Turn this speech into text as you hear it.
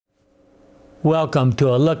Welcome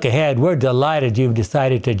to a look ahead. We're delighted you've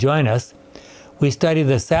decided to join us. We study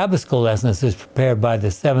the Sabbath School lessons as prepared by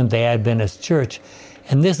the Seventh-day Adventist Church,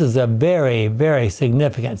 and this is a very, very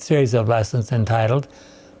significant series of lessons entitled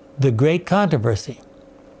The Great Controversy.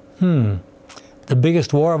 The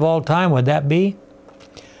biggest war of all time, would that be?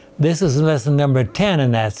 This is lesson number 10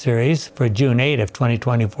 in that series for June 8 of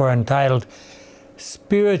 2024, entitled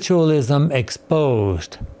Spiritualism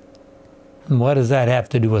Exposed. And what does that have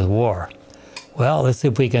to do with war? Well, let's see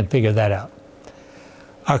if we can figure that out.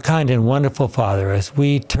 Our kind and wonderful Father, as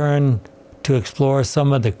we turn to explore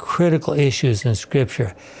some of the critical issues in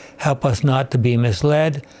Scripture, help us not to be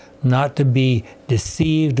misled, not to be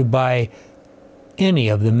deceived by any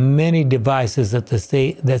of the many devices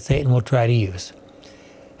that Satan will try to use.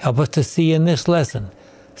 Help us to see in this lesson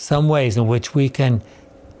some ways in which we can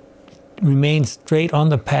remain straight on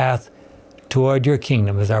the path toward your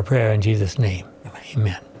kingdom, is our prayer in Jesus' name.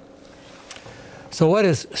 Amen. So what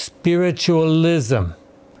is spiritualism?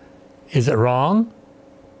 Is it wrong?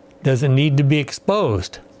 Does it need to be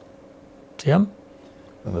exposed? Jim?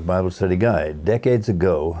 In the Bible Study Guide, decades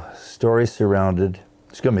ago, stories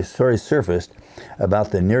surfaced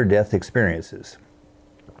about the near-death experiences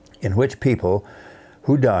in which people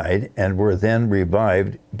who died and were then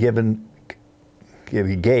revived gave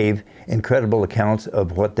incredible accounts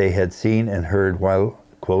of what they had seen and heard while,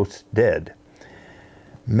 quotes, dead.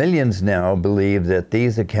 Millions now believe that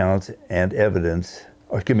these accounts and are evidence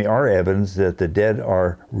that the dead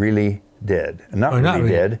are really dead. Not really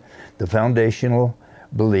dead. The foundational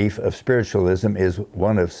belief of spiritualism is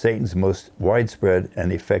one of Satan's most widespread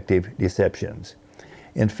and effective deceptions.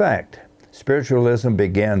 In fact, spiritualism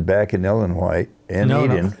began back in back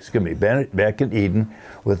in Eden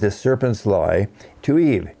with the serpent's lie to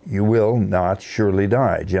Eve, "You will not surely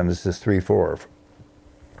die," Genesis 3:4.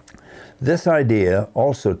 This idea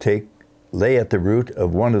also lay at the root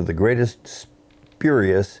of one of the greatest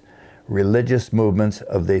spurious religious movements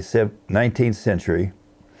of the 19th century,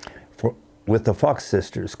 with the Fox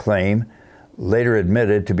sisters' claim, later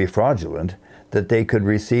admitted to be fraudulent, that they could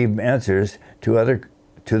receive answers to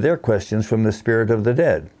their questions from the spirit of the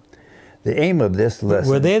dead. The aim of this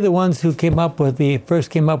lesson... Were they the ones who first came up with the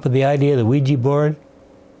idea of the Ouija board?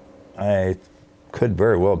 I could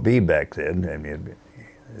very well be back then. I mean,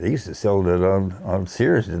 they used to sell it on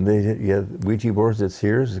Sears, didn't they? You had Ouija boards at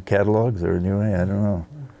Sears, catalogs, or anyway, I don't know.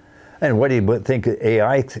 And what do you think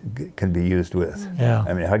AI can be used with? Yeah.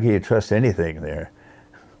 I mean, how can you trust anything there?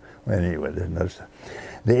 Well, anyway,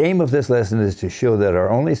 the aim of this lesson is to show that our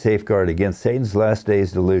only safeguard against Satan's last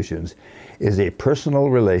days delusions is a personal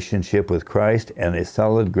relationship with Christ and a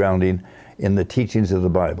solid grounding in the teachings of the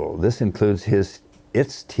Bible. This includes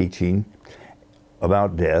its teaching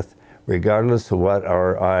about death, regardless of what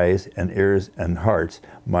our eyes and ears and hearts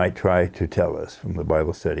might try to tell us, from the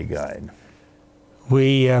Bible Study Guide.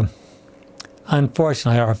 We,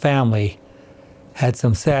 unfortunately, our family had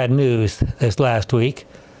some sad news this last week.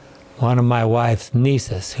 One of my wife's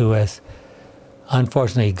nieces, who has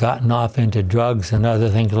unfortunately gotten off into drugs and other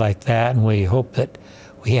things like that, and we had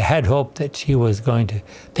hoped that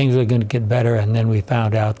things were going to get better, and then we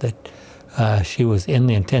found out that she was in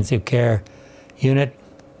the intensive care unit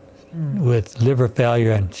with liver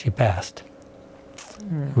failure, and she passed.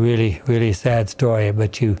 Really, really sad story.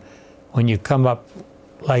 But when you come up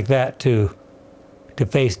like that to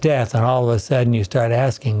face death, and all of a sudden you start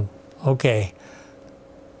asking, okay,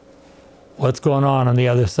 what's going on the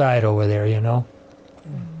other side over there, you know?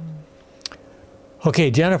 Okay,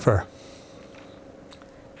 Jennifer.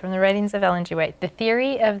 From the writings of Ellen G. White, the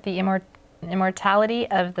theory of the immortality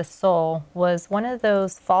of the soul was one of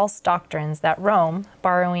those false doctrines that Rome,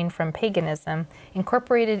 borrowing from paganism,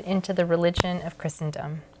 incorporated into the religion of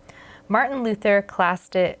Christendom. Martin Luther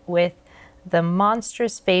classed it with the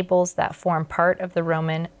monstrous fables that form part of the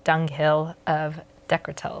Roman dunghill of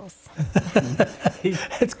Decretals.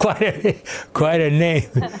 It's quite a name.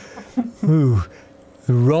 Ooh,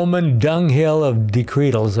 Roman dunghill of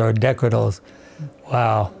Decretals or Decretals.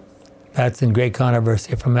 Wow. That's in great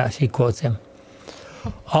controversy. From that, she quotes him.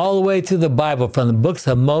 All the way through the Bible, from the books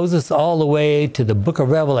of Moses all the way to the book of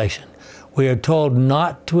Revelation, we are told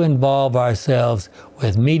not to involve ourselves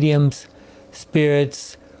with mediums,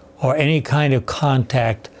 spirits, or any kind of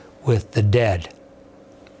contact with the dead.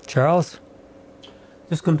 Charles?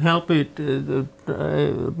 Just couldn't help it.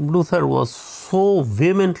 Luther was so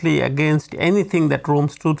vehemently against anything that Rome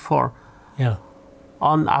stood for. Yeah.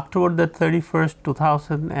 On October the 31st,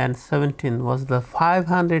 2017 was the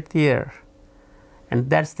 500th year. And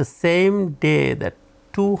that's the same day that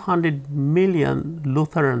 200 million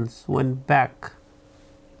Lutherans went back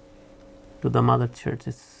to the mother church.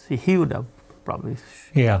 He would have probably.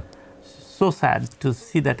 Yeah. So sad to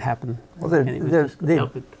see that happen. Well, And it was just couldn't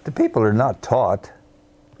help it. the people are not taught.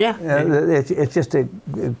 Yeah. It's just a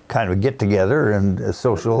kind of a get together and a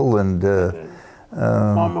social and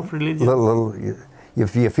Form of religion.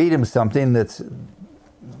 if you feed them something that's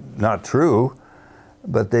not true,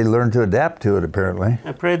 but they learn to adapt to it apparently.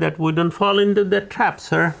 I pray that we don't fall into that trap,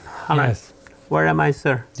 sir. Yes. Where am I,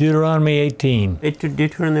 sir? Deuteronomy 18.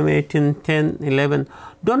 Deuteronomy 18, 10, 11.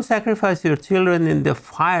 Don't sacrifice your children in the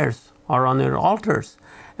fires or on your altars,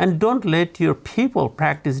 and don't let your people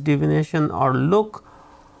practice divination or look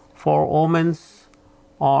for omens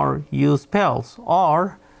or use spells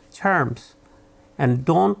or charms, and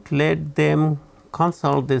don't let them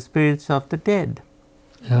consult the spirits of the dead.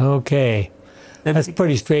 Okay. That's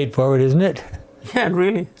pretty straightforward, isn't it? Yeah,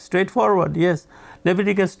 really, straightforward, yes.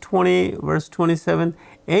 Leviticus 20, verse 27,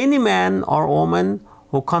 any man or woman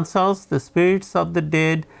who consults the spirits of the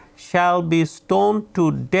dead shall be stoned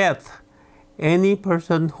to death. Any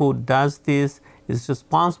person who does this is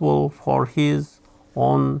responsible for his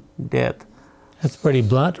own death. That's pretty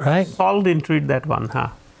blunt, right? Saul didn't read that one, huh?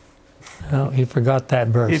 Oh, he forgot that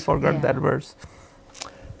verse. He forgot that verse.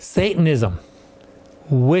 Satanism,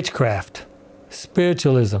 witchcraft,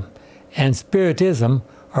 spiritualism, and spiritism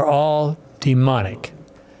are all demonic.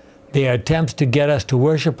 They are attempts to get us to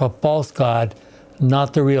worship a false god,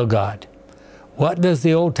 not the real God. What does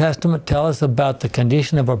the Old Testament tell us about the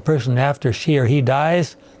condition of a person after she or he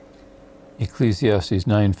dies? Ecclesiastes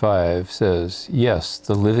 9:5 says, yes,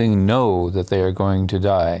 the living know that they are going to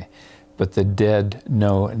die, but the dead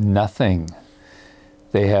know nothing.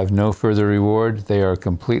 They have no further reward. They are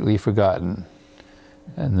completely forgotten.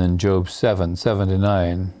 And then Job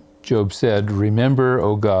 7:7-9, Job said, remember,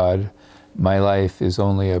 O God, my life is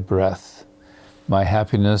only a breath. My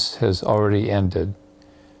happiness has already ended.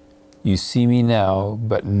 You see me now,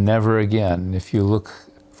 but never again. If you look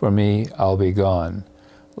for me, I'll be gone.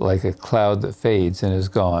 Like a cloud that fades and is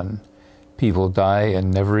gone. People die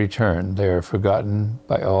and never return. They are forgotten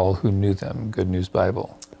by all who knew them. Good News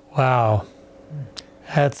Bible. Wow.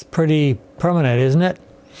 That's pretty permanent, isn't it?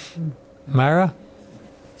 Myra?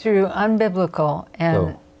 Through unbiblical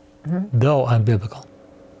and Though unbiblical.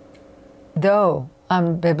 though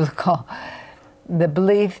unbiblical, the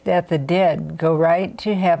belief that the dead go right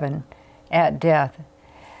to heaven at death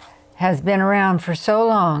has been around for so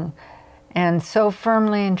long and so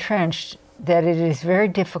firmly entrenched that it is very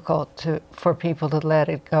difficult for people to let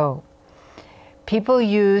it go. People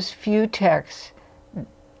use a few texts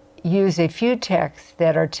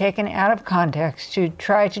that are taken out of context to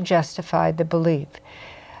try to justify the belief.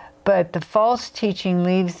 But the false teaching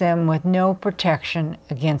leaves them with no protection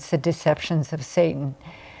against the deceptions of Satan.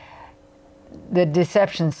 The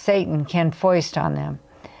deceptions Satan can foist on them,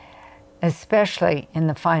 especially in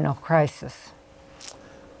the final crisis.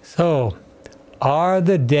 So, are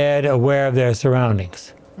the dead aware of their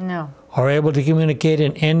surroundings? No, Or able to communicate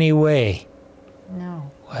in any way?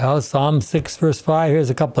 no. Well, Psalm 6, verse 5, here's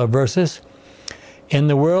a couple of verses. In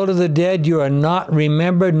the world of the dead you are not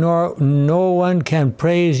remembered, nor no one can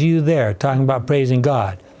praise you there. Talking about praising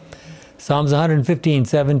God. Psalms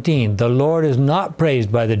 115:17. The Lord is not praised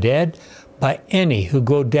by the dead, by any who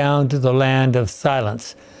go down to the land of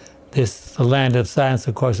silence. The land of silence,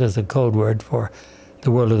 of course, is a code word for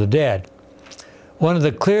the world of the dead. One of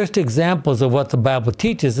the clearest examples of what the Bible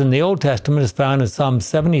teaches in the Old Testament is found in Psalm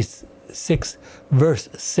 76, verse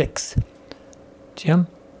 6. Jim?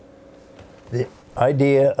 The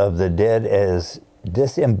idea of the dead as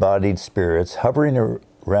disembodied spirits hovering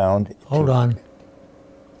around. Hovering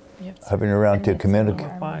around to communicate.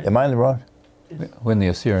 Am I in the wrong? When the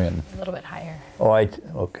Assyrian. A little bit higher. Oh,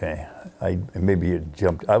 okay. Maybe you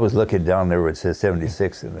jumped. I was looking down there where it says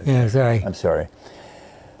 76. Yeah, sorry. I'm sorry.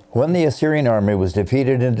 When the Assyrian army was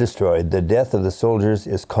defeated and destroyed, the death of the soldiers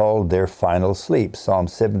is called their final sleep. Psalm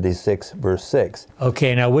 76, verse 6.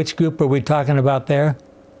 Okay, now which group are we talking about there?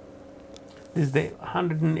 Is the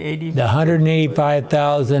 180? The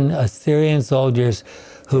 185,000 Assyrian soldiers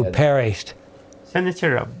who perished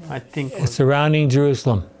Sennacherib, I think. surrounding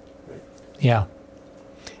Jerusalem. Yeah.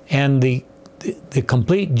 And the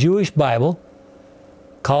complete Jewish Bible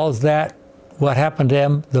calls that, what happened to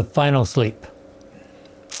them, the final sleep.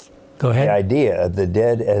 Go ahead. The idea of the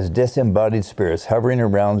dead as disembodied spirits hovering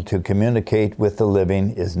around to communicate with the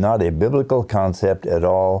living is not a biblical concept at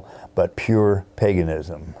all, but pure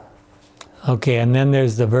paganism. Okay, and then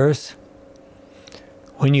there's the verse.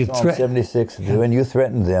 When you Psalm 76, when you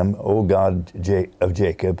threatened them, O God of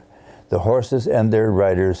Jacob, the horses and their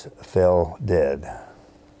riders fell dead.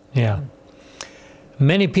 Yeah.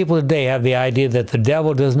 Many people today have the idea that the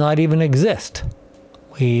devil does not even exist.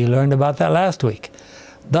 We learned about that last week.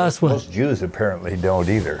 Thus, when, Most Jews apparently don't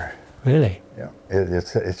either. really, Yeah,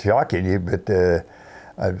 it's shocking, but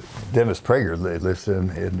Dennis Prager lives in,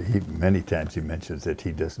 and many times he mentions that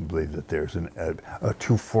he doesn't believe that there's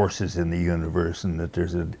two forces in the universe and that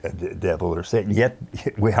there's a devil or Satan. Yet,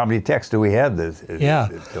 how many texts do we have this? Yeah.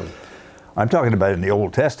 I'm talking about in the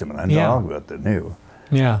Old Testament. I'm Yeah. talking about the New.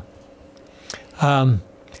 yeah.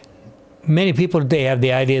 Many people today have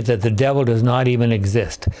the idea that the devil does not even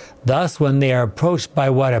exist. Thus, when they are approached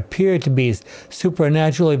by what appear to be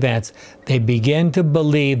supernatural events, they begin to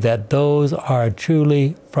believe that those are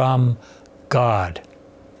truly from God.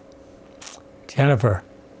 Jennifer.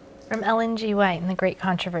 From Ellen G. White in The Great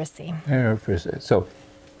Controversy. So,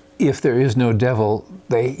 if there is no devil,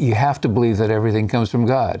 you have to believe that everything comes from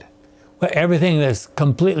God. Well, everything that's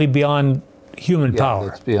completely beyond human power.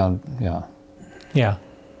 It's beyond, Yeah,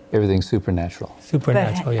 everything's supernatural.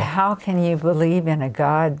 supernatural, But yeah. how can you believe in a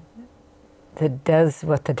God that does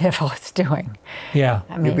what the devil is doing? Yeah,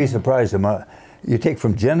 I You'd be surprised. You take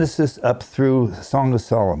from Genesis up through Song of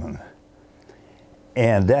Solomon,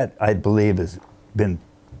 and that, I believe, has been,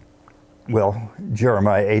 well,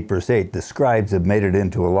 Jeremiah 8 verse 8, the scribes have made it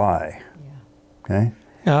into a lie. Okay?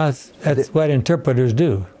 yeah, that's what interpreters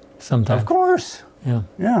do sometimes. Of course. Yeah.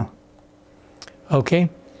 Yeah. Okay.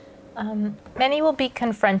 Many will be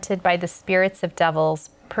confronted by the spirits of devils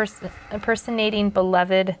personating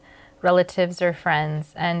beloved relatives or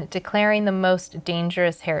friends and declaring the most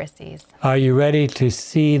dangerous heresies. Are you ready to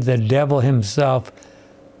see the devil himself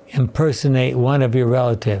impersonate one of your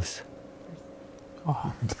relatives?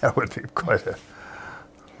 That would be quite a...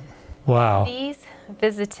 Wow. These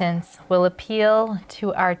visitants will appeal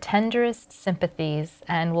to our tenderest sympathies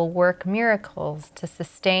and will work miracles to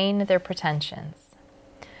sustain their pretensions.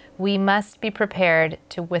 We must be prepared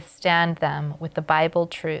to withstand them with the Bible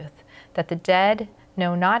truth that the dead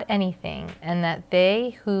know not anything and that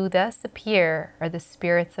they who thus appear are the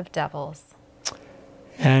spirits of devils.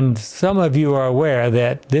 And some of you are aware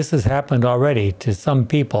that this has happened already to some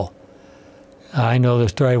people. I know the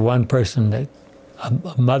story of one person that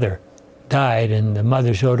a mother died, and the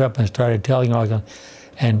mother showed up and started telling all,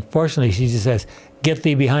 and fortunately she just says, "Get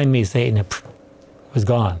thee behind me, Satan," and it was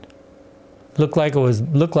gone. Looked like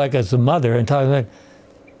it's a mother, and talking like,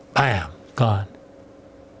 bam, gone.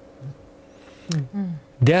 Mm-hmm.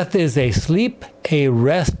 Death is a sleep, a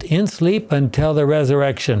rest in sleep until the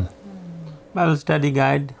resurrection. Bible study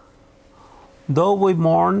guide. Though we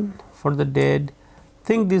mourn for the dead,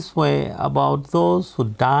 think this way about those who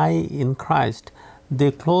die in Christ.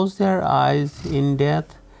 They close their eyes in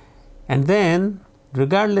death, and then,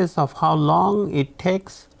 regardless of how long it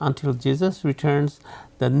takes until Jesus returns,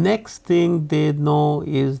 the next thing they know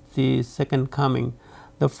is the second coming.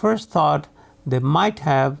 The first thought they might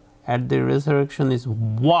have at the resurrection is,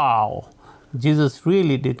 wow, Jesus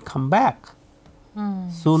really did come back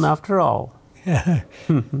soon after all.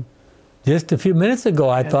 Just a few minutes ago,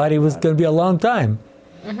 I thought he was going to be a long time.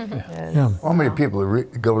 Yeah. How many people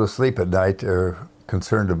go to sleep at night are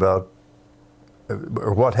concerned about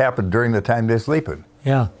or what happened during the time they're sleeping?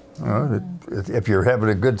 Yeah. If you're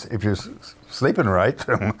if you're sleeping right,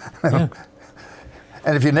 Yeah.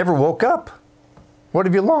 and if you never woke up, what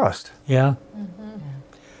have you lost? Yeah.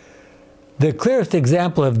 The clearest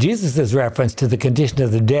example of Jesus' reference to the condition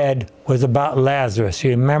of the dead was about Lazarus.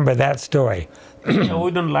 You remember that story? No,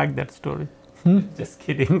 we don't like that story. Just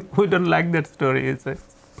kidding. We don't like that story, is it?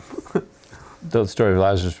 The story of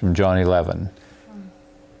Lazarus from John 11.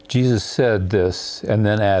 Jesus said this and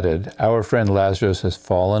then added, "Our friend Lazarus has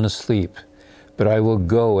fallen asleep, but I will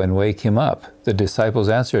go and wake him up." The disciples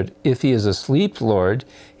answered, "If he is asleep, Lord,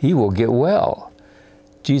 he will get well."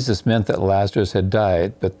 Jesus meant that Lazarus had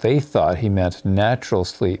died, but they thought he meant natural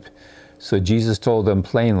sleep. So Jesus told them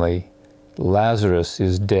plainly, "Lazarus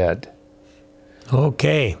is dead."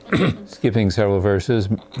 Okay. Skipping several verses,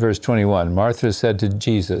 verse 21, Martha said to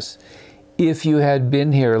Jesus, "If you had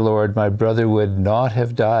been here, Lord, my brother would not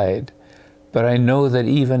have died. But I know that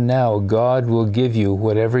even now God will give you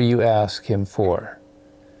whatever you ask him for."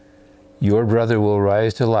 "Your brother will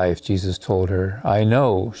rise to life," Jesus told her. "I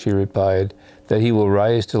know," she replied, "that he will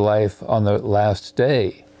rise to life on the last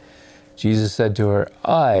day." Jesus said to her,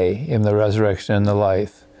 "I am the resurrection and the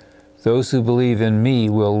life. Those who believe in me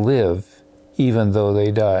will live, even though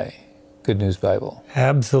they die." Good News Bible.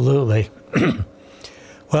 Absolutely.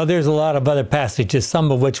 Well, there's a lot of other passages, some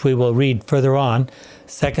of which we will read further on.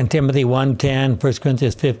 2 Timothy 1:10, 1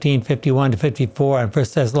 Corinthians 15, 51 to 54, and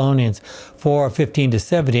 1 Thessalonians 4, 15 to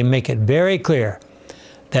 17 make it very clear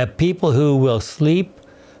that people who will sleep,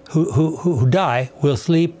 who die will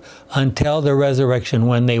sleep until the resurrection,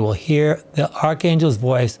 when they will hear the archangel's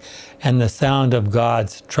voice and the sound of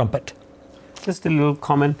God's trumpet. Just a little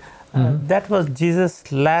comment. That was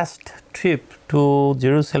Jesus' last trip to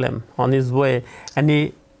Jerusalem on his way, and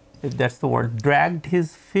he, that's the word, dragged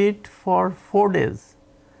his feet for 4 days.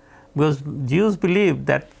 Because Jews believe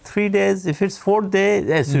that 3 days, if it's 4th day,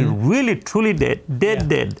 it's really truly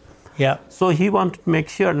dead. Yeah. So he wanted to make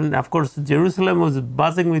sure, and of course Jerusalem was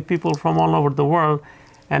buzzing with people from all over the world,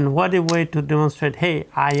 and what a way to demonstrate, hey,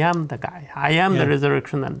 I am the guy, I am the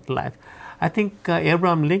resurrection and life. I think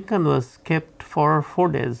Abraham Lincoln was kept for 4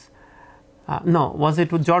 days. No, was it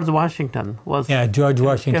George Washington? George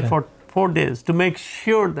Washington. Kept for 4 days to make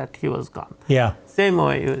sure that he was gone. Yeah. Same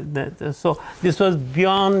way. So this was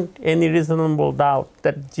beyond any reasonable doubt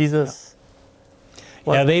that Jesus.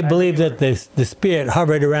 Yeah, they believed that the spirit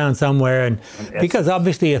hovered around somewhere, and because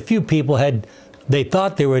obviously a few people they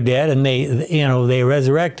thought they were dead, and they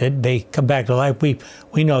resurrected, they come back to life.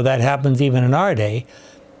 We know that happens even in our day,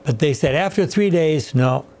 but they said after 3 days,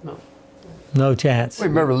 no chance. We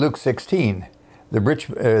remember Luke 16. The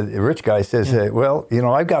rich guy says, well,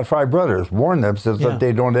 I've got 5 brothers. Warn them so that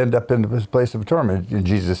they don't end up in this place of torment. And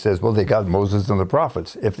Jesus says, well, they got Moses and the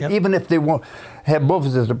prophets. Even if they won't have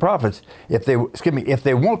Moses and the prophets, if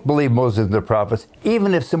they won't believe Moses and the prophets,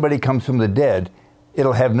 even if somebody comes from the dead,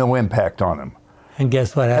 it'll have no impact on them. And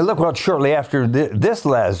guess what happened? And look what, shortly after this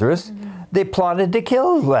Lazarus, they plotted to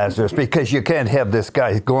kill Lazarus, because you can't have this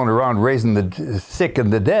guy going around raising the sick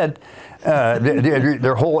and the dead.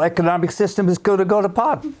 Their whole economic system is going to go to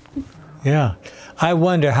pot. Yeah. I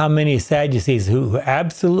wonder how many Sadducees who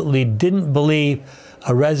absolutely didn't believe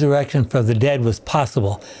a resurrection for the dead was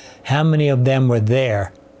possible, how many of them were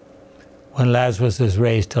there when Lazarus was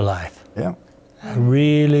raised to life? Yeah.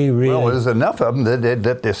 Really. Well, there's enough of them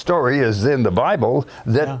that the story is in the Bible,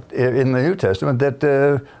 that in the New Testament, that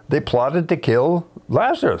they plotted to kill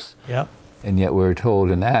Lazarus. Yep. And yet we're told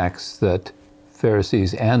in Acts that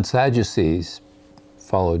Pharisees and Sadducees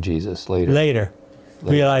followed Jesus later.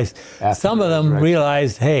 Realized, some of them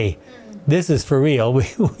realized, hey, this is for real.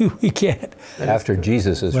 We can't. After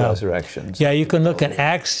Jesus' resurrection. Yeah, you can look in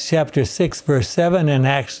Acts chapter 6, verse 7, and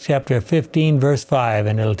Acts chapter 15, verse 5,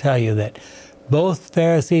 and it'll tell you that both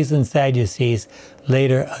Pharisees and Sadducees,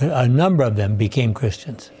 later, a number of them became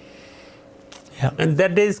Christians. Yeah. And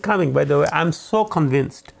that day is coming, by the way. I'm so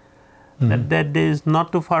convinced that day is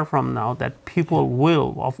not too far from now, that people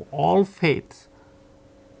will, of all faiths,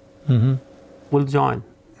 will join.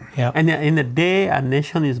 Yeah. And in the day a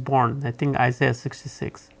nation is born, I think Isaiah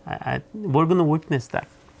 66, we're going to witness that.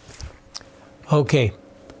 Okay.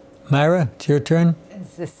 Myra, it's your turn.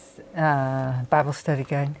 Is this Bible study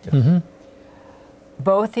guide?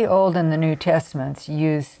 Both the Old and the New Testaments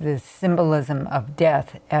use the symbolism of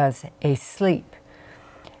death as a sleep.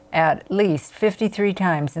 At least 53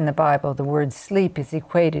 times in the Bible, the word sleep is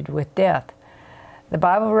equated with death. The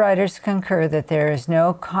Bible writers concur that there is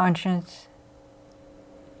no conscious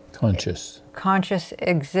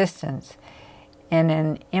existence in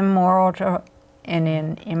an immortal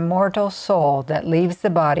soul that leaves the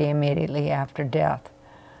body immediately after death.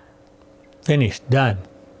 Finished. Done.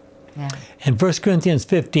 Yeah. In 1 Corinthians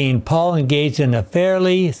 15, Paul engaged in a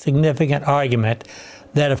fairly significant argument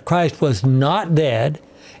that if Christ was not dead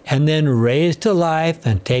and then raised to life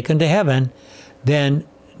and taken to heaven, then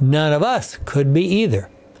none of us could be either.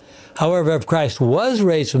 However, if Christ was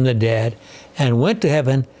raised from the dead and went to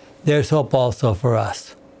heaven, there's hope also for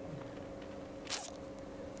us.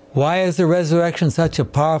 Why is the resurrection such a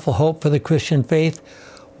powerful hope for the Christian faith?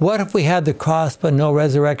 What if we had the cross but no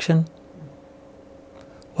resurrection?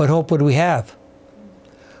 What hope would we have?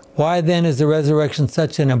 Why then is the resurrection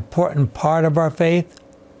such an important part of our faith?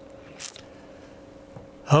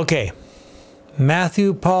 Okay,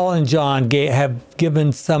 Matthew, Paul, and John have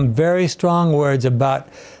given some very strong words about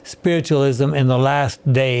spiritualism in the last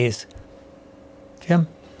days. Jim?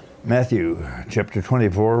 Matthew chapter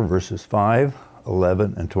 24, verses 5,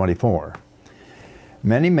 11, and 24.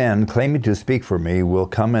 Many men claiming to speak for me will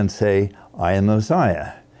come and say, I am the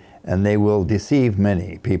Messiah, and they will deceive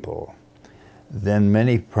many people. Then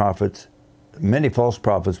many false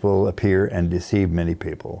prophets will appear and deceive many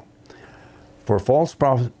people. For false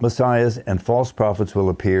messiahs and false prophets will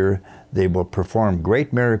appear. They will perform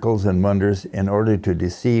great miracles and wonders in order to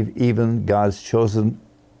deceive even God's chosen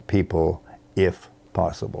people, if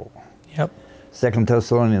possible. Yep. 2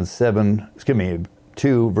 Thessalonians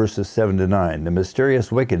 2, verses 7 to 9. The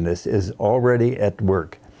mysterious wickedness is already at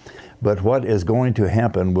work, but what is going to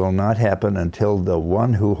happen will not happen until the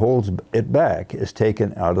one who holds it back is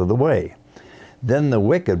taken out of the way. Then the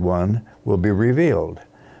wicked one will be revealed.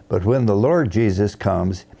 But when the Lord Jesus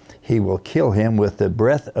comes, he will kill him with the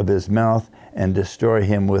breath of his mouth and destroy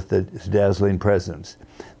him with his dazzling presence.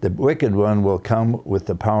 The wicked one will come with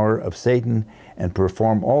the power of Satan and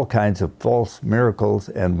perform all kinds of false miracles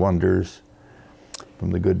and wonders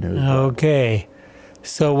from the Good News. Okay.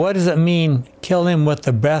 So what does it mean, kill him with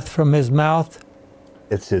the breath from his mouth?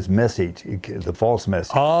 It's his message, the false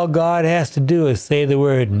message. All God has to do is say the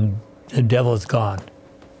word and the devil's gone.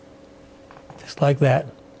 Just like that.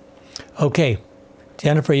 Okay.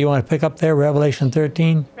 Jennifer, you want to pick up there, Revelation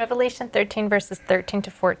 13? Revelation 13, verses 13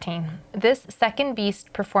 to 14. This second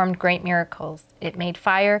beast performed great miracles. It made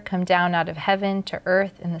fire come down out of heaven to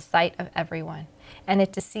earth in the sight of everyone. And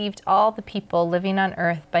it deceived all the people living on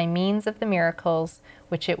earth by means of the miracles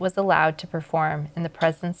which it was allowed to perform in the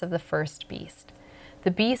presence of the first beast.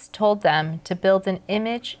 The beast told them to build an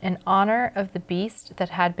image in honor of the beast that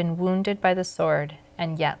had been wounded by the sword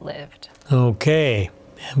and yet lived. Okay.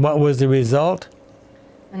 And what was the result?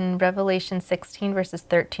 In Revelation 16, verses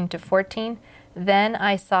 13 to 14, then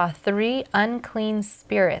I saw 3 unclean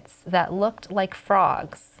spirits that looked like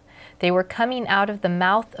frogs. They were coming out of the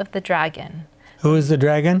mouth of the dragon. Who is the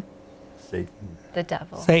dragon? Satan. The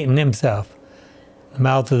devil. Satan himself. The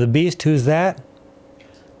mouth of the beast, who's that?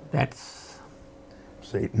 That's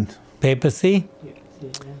Satan. Papacy.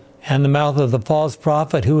 And the mouth of the false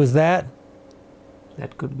prophet, who is that?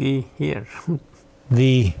 that could be here.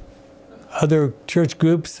 The other church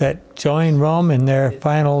groups that join Rome in their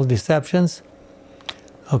final deceptions.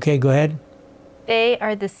 Okay, go ahead. They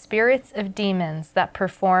are the spirits of demons that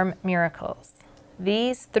perform miracles.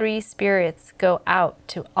 These 3 spirits go out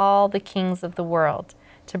to all the kings of the world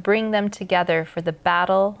to bring them together for the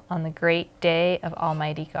battle on the great day of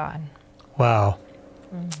Almighty God. Wow.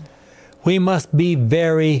 We must be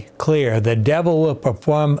very clear. The devil will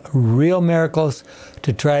perform real miracles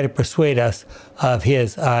to try to persuade us of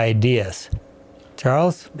his ideas.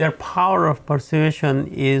 Charles? Their power of persuasion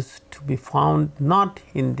is to be found not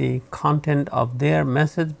in the content of their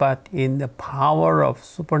message, but in the power of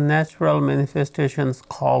supernatural manifestations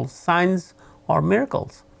called signs or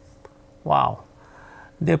miracles. Wow.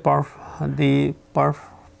 They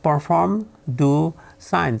perform, do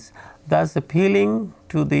signs, thus appealing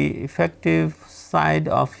to the effective side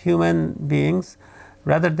of human beings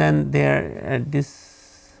rather than their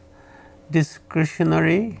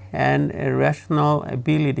discretionary and irrational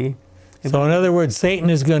ability. So in other words, Satan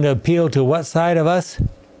is going to appeal to what side of us?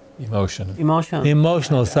 Emotion. Emotion. The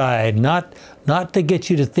emotional side, not to get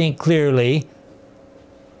you to think clearly.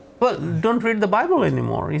 Well, don't read the Bible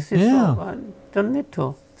anymore. You see, Yeah. so, don't need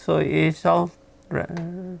to. So it's all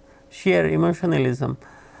sheer emotionalism.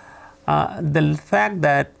 The fact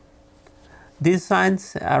that these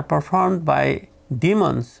signs are performed by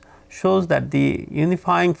demons shows that the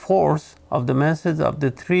unifying force of the message of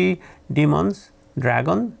the 3 demons,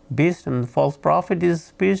 dragon, beast, and false prophet, is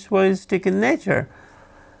spiritualistic in nature.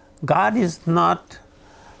 God is not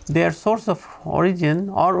their source of origin,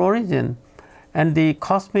 and the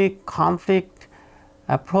cosmic conflict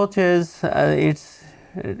approaches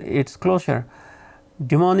its closure.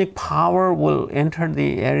 Demonic power will enter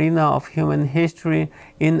the arena of human history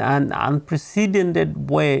in an unprecedented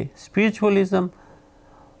way. Spiritualism,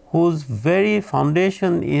 whose very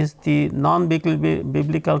foundation is the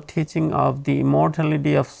non-biblical teaching of the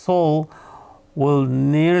immortality of soul, will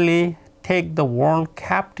nearly take the world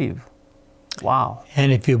captive. Wow.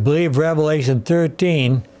 And if you believe Revelation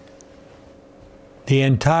 13, the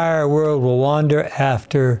entire world will wander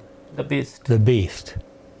after The beast. the beast.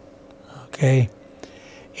 Okay?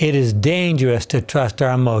 It is dangerous to trust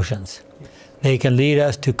our emotions. They can lead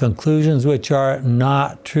us to conclusions which are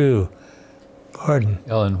not true. Gordon.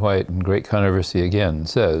 Ellen White, in Great Controversy again,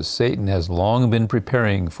 says, Satan has long been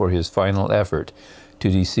preparing for his final effort to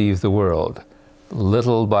deceive the world.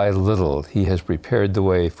 Little by little, he has prepared the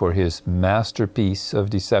way for his masterpiece of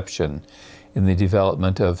deception in the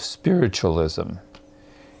development of spiritualism.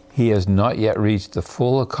 He has not yet reached the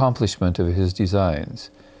full accomplishment of his designs,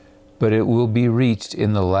 but it will be reached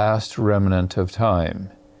in the last remnant of time.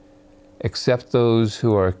 Except those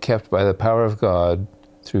who are kept by the power of God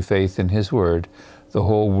through faith in his word, the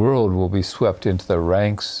whole world will be swept into the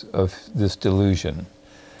ranks of this delusion.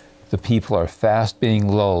 The people are fast being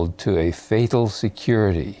lulled to a fatal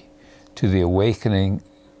security, to be awakened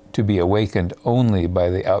only by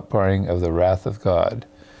the outpouring of the wrath of God.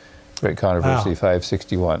 Great Controversy, Wow.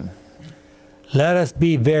 561. Let us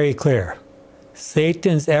be very clear.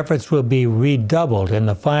 Satan's efforts will be redoubled in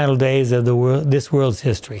the final days of this world's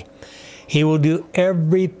history. He will do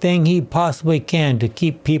everything he possibly can to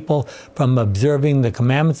keep people from observing the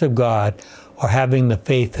commandments of God or having the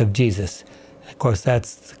faith of Jesus. course,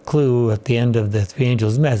 that's the clue at the end of the three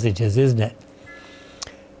angels' messages, isn't it?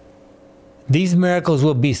 These miracles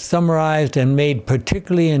will be summarized and made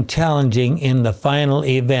particularly challenging in the final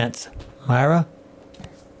events. Myra?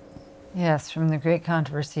 Yes, from the Great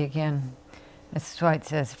Controversy again. Mrs. White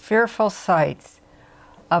says, fearful sights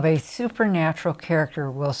of a supernatural character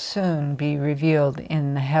will soon be revealed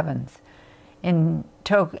in the heavens, in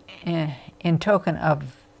token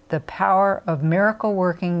of the power of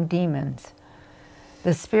miracle-working demons.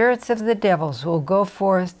 The spirits of the devils will go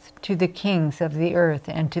forth to the kings of the earth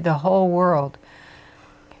and to the whole world,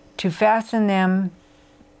 to fasten them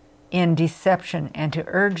in deception and to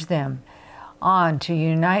urge them on to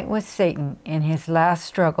unite with Satan in his last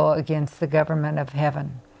struggle against the government of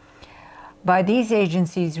heaven. By these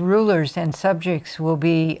agencies, rulers and subjects will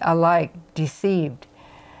be alike deceived.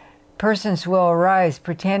 Persons will arise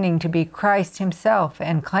pretending to be Christ himself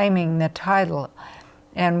and claiming the title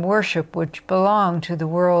and worship which belong to the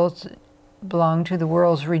world's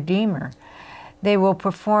Redeemer. They will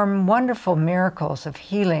perform wonderful miracles of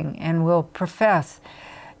healing and will profess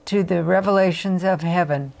to the revelations of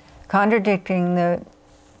heaven, contradicting the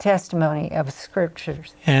testimony of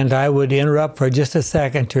Scriptures. And I would interrupt for just a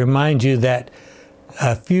second to remind you that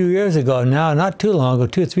a few years ago now, not too long ago,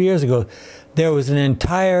 2 or 3 years ago, there was an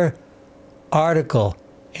entire article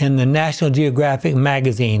in the National Geographic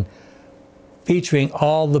magazine featuring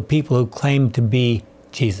all the people who claimed to be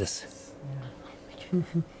Jesus.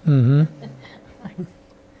 Mm-hmm. I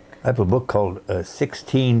have a book called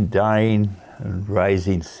 16 Dying and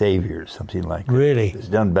Rising Saviors, something like that. Really? It's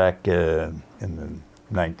done back in the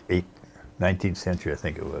 19th century, I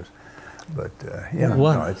think it was. But yeah,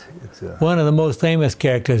 one of the most famous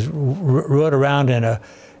characters rode around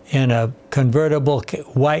in a convertible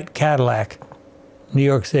white Cadillac, New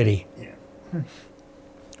York City. Yeah.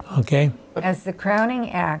 Okay. As the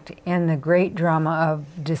crowning act in the great drama of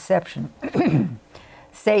deception,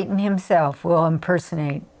 Satan himself will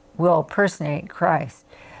impersonate Christ.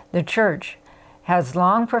 The Church has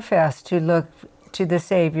long professed to look to the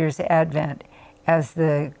Savior's advent as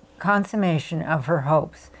the consummation of her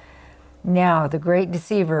hopes. Now the great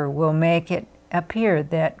deceiver will make it appear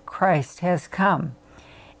that Christ has come.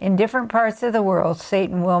 In different parts of the world,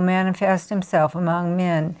 Satan will manifest himself among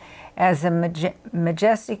men as a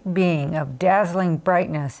majestic being of dazzling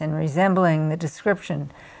brightness and resembling the description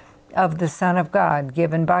of the Son of God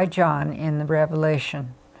given by John in the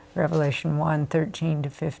Revelation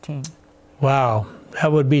 1:13-15. Wow,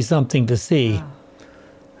 that would be something to see. Wow.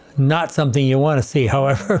 Not something you want to see,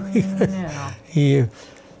 however. No.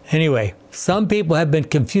 Anyway, some people have been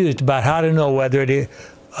confused about how to know whether it is,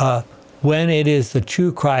 when it is the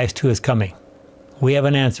true Christ who is coming. We have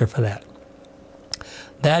an answer for that.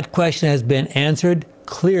 That question has been answered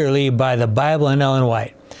clearly by the Bible and Ellen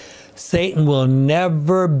White. Satan will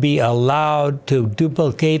never be allowed to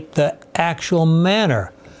duplicate the actual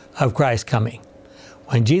manner of Christ's coming.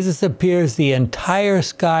 When Jesus appears, the entire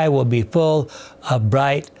sky will be full of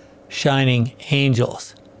bright, shining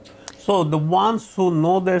angels. So the ones who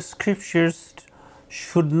know their Scriptures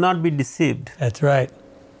should not be deceived. That's right.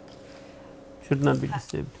 Should not be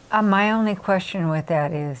deceived. My only question with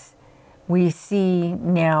that is, we see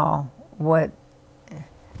now what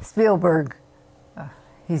Spielberg,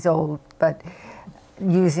 he's old, but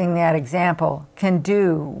using that example, can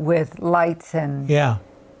do with lights and Yeah.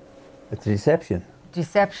 It's deception.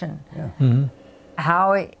 deception. Yeah. Mm-hmm.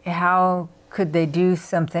 How could they do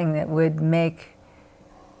something that would make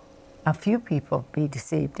a few people be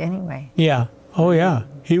deceived anyway? Yeah. Oh, yeah.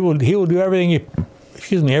 He will do everything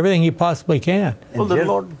everything he possibly can. Well, the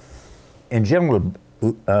Lord. In general,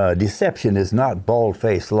 deception is not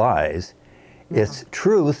bald-faced lies. No. It's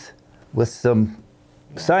truth with some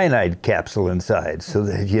cyanide capsule inside. So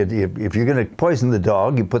that if you're going to poison the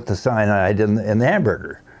dog, you put the cyanide in the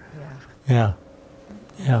hamburger. Yeah.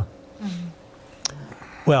 Yeah. Mm-hmm.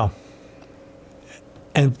 Well,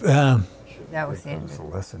 and That was the end. That's a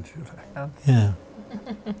lesson, should I? yeah.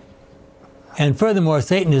 And furthermore,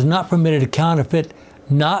 Satan is not permitted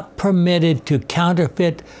to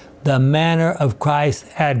counterfeit the manner of Christ's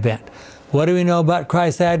advent. What do we know about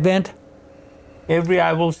Christ's advent? Every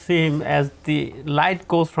eye will see him as the light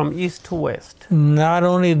goes from east to west. Not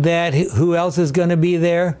only that, who else is going to be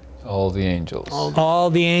there? All the angels. All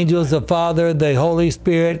the angels, the Father, the Holy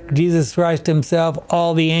Spirit, Jesus Christ himself,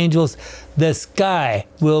 all the angels. The sky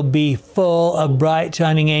will be full of bright,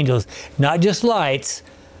 shining angels. Not just lights,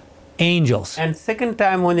 angels. And second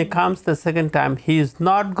time, when he comes the second time, he is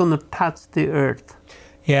not going to touch the earth.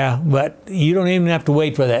 Yeah, but you don't even have to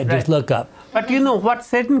wait for that. Right. Just look up. But you know what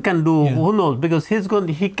Satan can do, who knows, because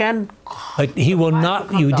he can. But he will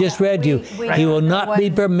not, you just read he will not be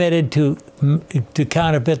permitted to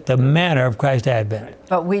counterfeit the manner of Christ's advent.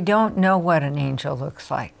 But we don't know what an angel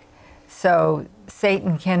looks like. So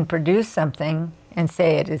Satan can produce something and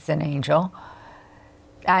say it is an angel.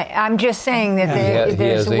 I'm just saying that there's he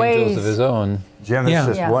has ways. angels of his own.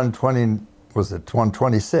 Genesis 1:20, was it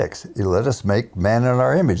 1:26? Let us make man in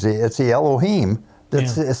our image. It's the Elohim that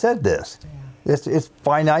said this. It's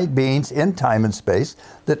finite beings in time and space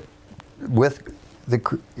that, with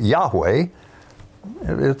the Yahweh,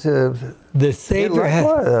 the Savior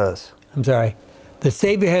has. I'm sorry. The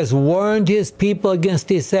Savior has warned his people against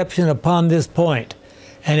deception upon this point,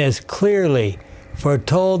 and has clearly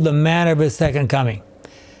foretold the manner of his second coming.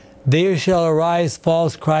 There shall arise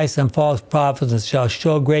false Christs and false prophets, and shall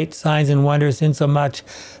show great signs and wonders, insomuch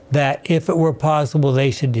that, if it were possible,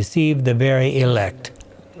 they should deceive the very elect.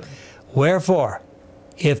 Wherefore,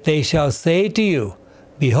 if they shall say to you,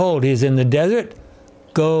 Behold, he is in the desert,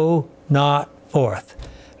 go not forth.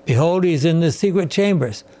 Behold, he is in the secret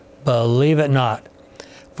chambers, believe it not.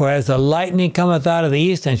 For as the lightning cometh out of the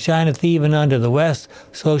east, and shineth even unto the west,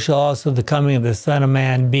 so shall also the coming of the Son of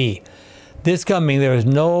Man be. This coming there is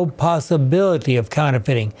no possibility of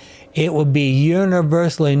counterfeiting. It will be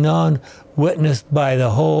universally known, witnessed by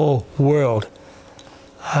the whole world.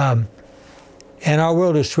 And our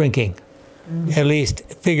world is shrinking, at least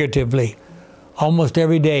figuratively. Almost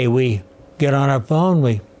every day we get on our phone,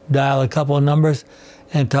 we dial a couple of numbers,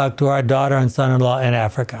 and talk to our daughter and son-in-law in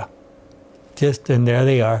Africa. And there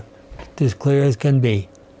they are, as clear as can be.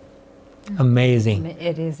 Amazing.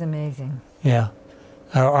 It is amazing. Yeah.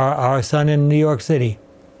 Our son in New York City,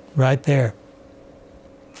 right there.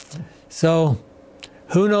 So,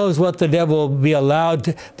 who knows what the devil will be allowed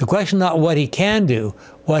to, the question not what he can do,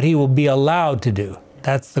 what he will be allowed to do.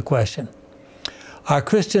 That's the question. Our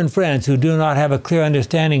Christian friends who do not have a clear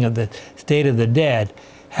understanding of the state of the dead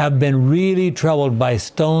have been really troubled by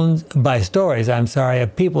stories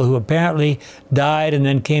of people who apparently died and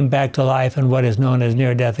then came back to life in what is known as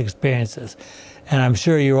near-death experiences. And I'm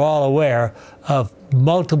sure you're all aware of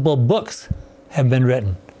multiple books have been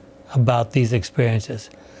written about these experiences.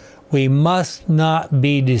 We must not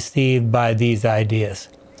be deceived by these ideas.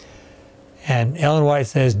 And Ellen White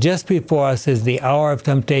says, just before us is the hour of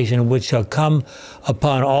temptation, which shall come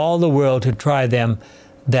upon all the world to try them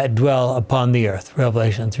that dwell upon the earth.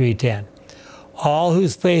 Revelation 3:10. All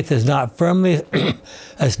whose faith is not firmly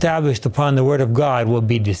established upon the word of God will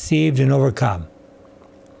be deceived and overcome.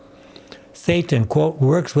 Satan, quote,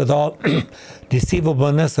 works with all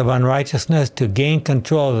deceivableness of unrighteousness to gain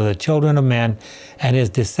control of the children of men, and his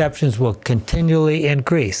deceptions will continually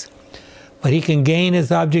increase. But he can gain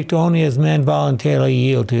his object only as men voluntarily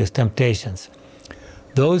yield to his temptations.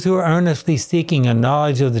 Those who are earnestly seeking a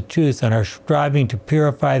knowledge of the truth and are striving to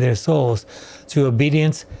purify their souls through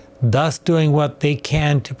obedience, thus doing what they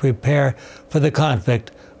can to prepare for the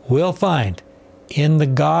conflict, will find in the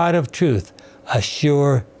God of truth a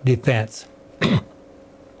sure defense.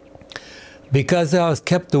 Because thou hast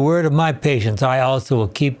kept the word of my patience, I also will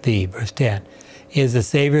keep thee, verse 10, is the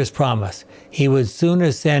Savior's promise. He would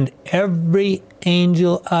sooner send every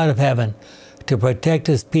angel out of heaven to protect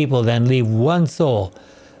his people than leave one soul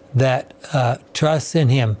that trusts in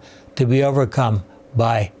him to be overcome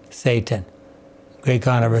by Satan. Great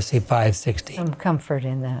Controversy 560. Some comfort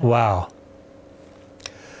in that. Wow.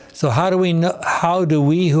 So how do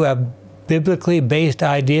we who have biblically based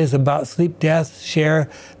ideas about sleep death share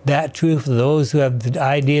that truth with those who have the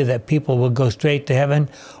idea that people will go straight to heaven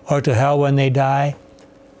or to hell when they die?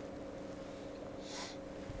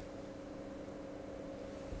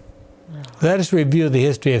 Let us review the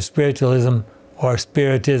history of spiritualism or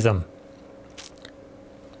spiritism.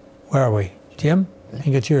 Where are we? Jim? I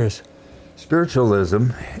think it's yours.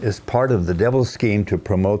 Spiritualism is part of the devil's scheme to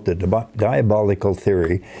promote the diabolical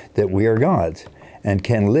theory that we are gods and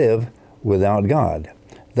can live without God.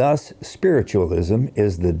 Thus, spiritualism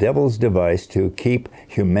is the devil's device to keep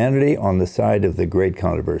humanity on the side of the great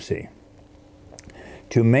controversy.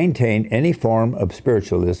 To maintain any form of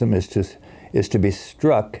spiritualism is to be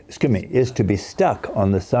stuck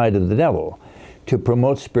on the side of the devil. To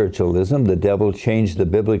promote spiritualism, the devil changed the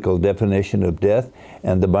biblical definition of death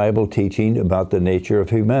and the Bible teaching about the nature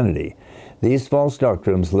of humanity. These false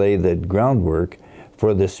doctrines lay the groundwork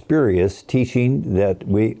for the spurious teaching that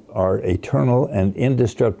we are eternal and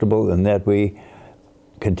indestructible and that we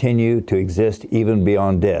continue to exist even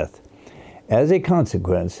beyond death. As a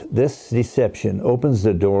consequence, this deception opens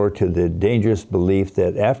the door to the dangerous belief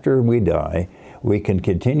that after we die, we can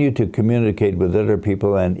continue to communicate with other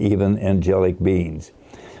people and even angelic beings.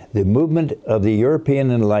 The movement of the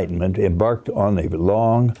European Enlightenment embarked on a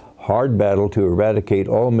long, hard battle to eradicate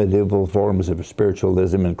all medieval forms of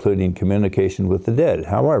spiritualism, including communication with the dead.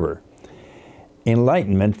 However,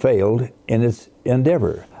 Enlightenment failed in its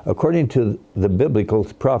endeavor. According to the biblical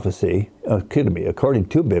prophecy, according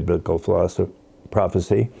to biblical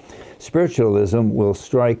prophecy, spiritualism will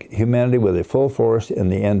strike humanity with a full force in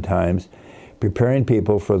the end times, preparing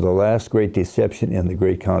people for the last great deception in the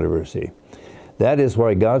great controversy. That is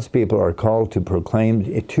why God's people are called to proclaim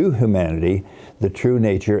to humanity the true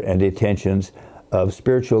nature and intentions of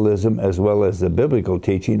spiritualism, as well as the biblical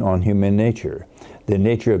teaching on human nature, the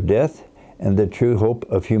nature of death, and the true hope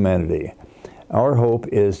of humanity. Our hope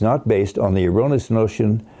is not based on the erroneous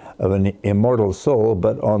notion of an immortal soul,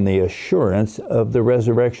 but on the assurance of the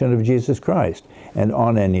resurrection of Jesus Christ and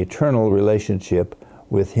on an eternal relationship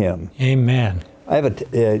with Him. Amen. I have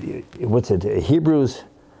Hebrews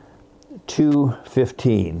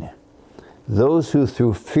 2:15. Those who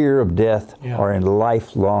through fear of death are in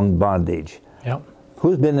lifelong bondage. Yep.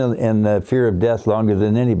 Who's been in the fear of death longer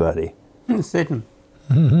than anybody? Satan.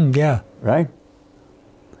 Yeah. Right?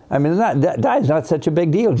 I mean, dying's not such a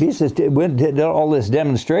big deal. Jesus did all this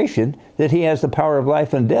demonstration that He has the power of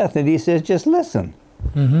life and death, and He says, just listen.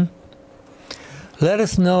 Let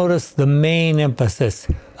us notice the main emphasis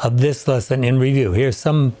of this lesson in review. Here's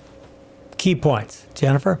some key points.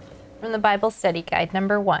 Jennifer? From the Bible Study Guide,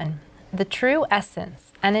 number 1, the true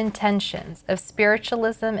essence and intentions of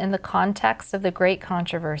spiritualism in the context of the Great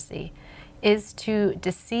Controversy is to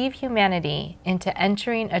deceive humanity into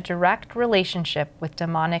entering a direct relationship with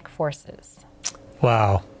demonic forces.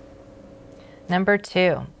 Wow. Number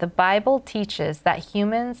 2, the Bible teaches that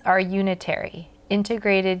humans are unitary,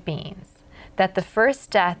 integrated beings, that the first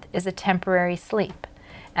death is a temporary sleep,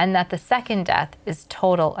 and that the second death is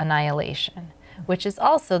total annihilation, which is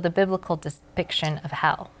also the biblical depiction of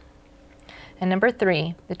hell. And number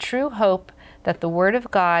 3, the true hope that the Word of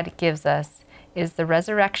God gives us is the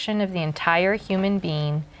resurrection of the entire human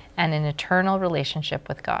being and an eternal relationship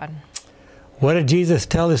with God. What did Jesus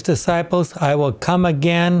tell His disciples? I will come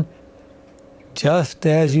again just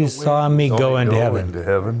as you saw me go into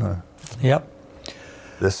heaven. Yep.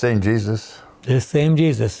 This same Jesus. This same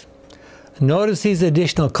Jesus. Notice these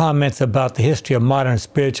additional comments about the history of modern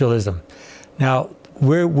spiritualism. Now,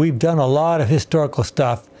 we've done a lot of historical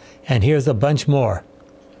stuff, and here's a bunch more.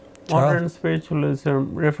 Modern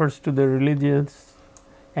spiritualism refers to the religious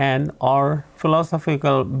and or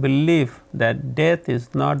philosophical belief that death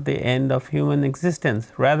is not the end of human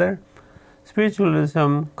existence. Rather,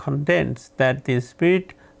 spiritualism contends that the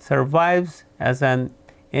spirit survives as an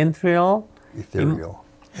ethereal,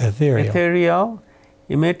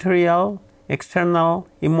 immaterial, external,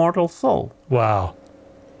 immortal soul. Wow.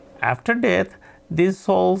 After death, these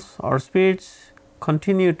souls or spirits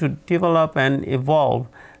continue to develop and evolve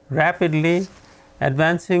rapidly,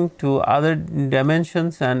 advancing to other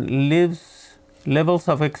dimensions and levels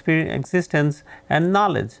of existence and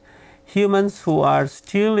knowledge. Humans who are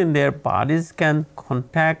still in their bodies can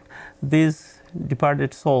contact these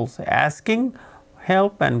departed souls, asking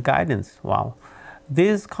help and guidance. Wow.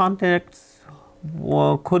 These contacts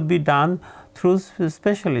could be done through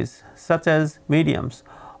specialists such as mediums,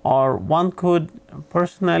 or one could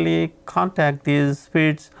personally contact these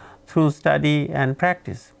spirits through study and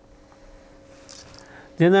practice.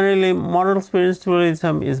 Generally, modern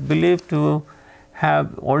spiritualism is believed to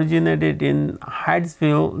have originated in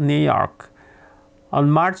Hydesville, New York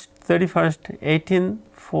on March 31st,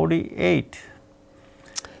 1848.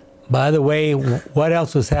 By the way, what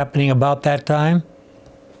else was happening about that time?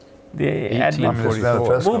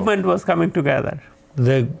 The movement was coming together.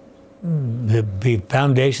 The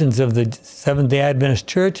foundations of the Seventh-day Adventist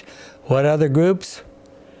Church. What other groups?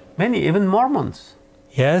 Many, even Mormons.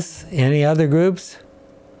 Yes. Any other groups?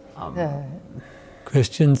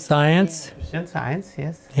 Christian Science. Christian Science,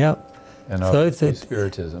 yes. Yep. And so it's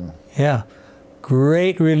Spiritism. Yeah.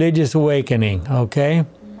 Great religious awakening, okay?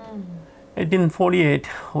 1848,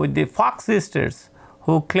 with the Fox sisters,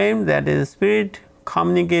 who claimed that a spirit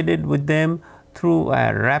communicated with them through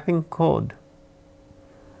a rapping code.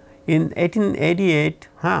 In 1888,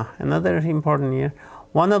 another important year,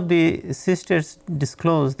 one of the sisters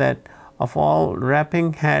disclosed that of all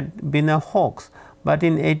rapping had been a hoax, but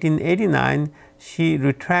in 1889 she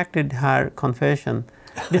retracted her confession.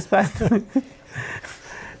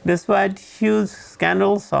 Despite huge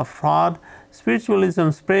scandals of fraud,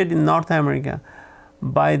 spiritualism spread in North America.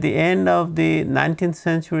 By the end of the 19th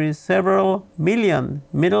century, several million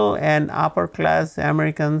middle and upper class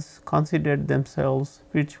Americans considered themselves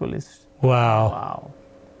spiritualists. Wow.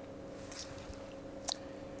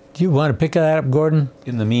 Do you want to pick that up, Gordon?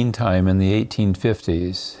 In the meantime, in the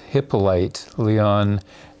 1850s, Hippolyte Leon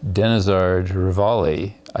Denisard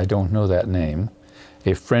Rivali, I don't know that name,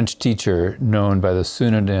 a French teacher known by the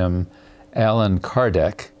pseudonym Allan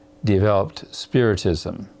Kardec, developed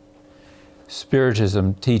Spiritism.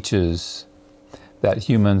 Spiritism teaches that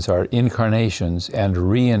humans are incarnations and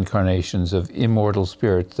reincarnations of immortal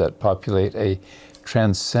spirits that populate a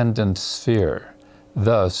transcendent sphere.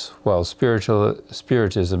 Thus, while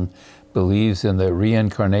Spiritism believes in the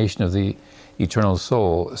reincarnation of the eternal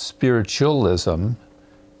soul, Spiritualism,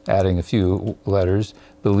 adding a few letters,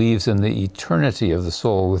 believes in the eternity of the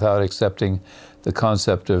soul without accepting the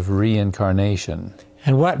concept of reincarnation.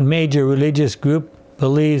 And what major religious group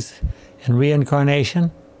believes in reincarnation?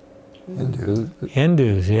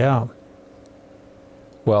 Hindus, yeah.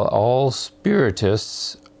 While all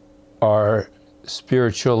Spiritists are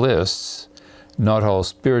spiritualists, not all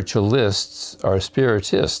spiritualists are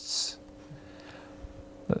Spiritists.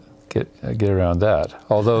 Get around that.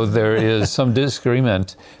 Although there is some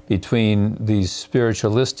disagreement between these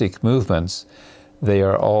spiritualistic movements, they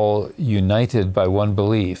are all united by one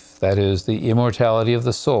belief, that is, the immortality of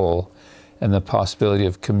the soul and the possibility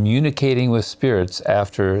of communicating with spirits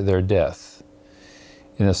after their death.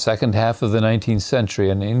 In the second half of the 19th century,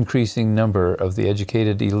 an increasing number of the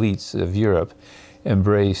educated elites of Europe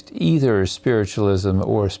embraced either spiritualism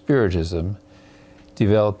or spiritism,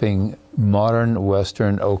 developing modern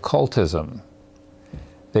Western occultism.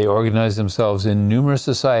 They organized themselves in numerous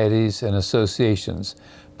societies and associations,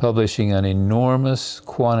 publishing an enormous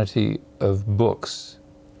quantity of books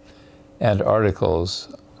and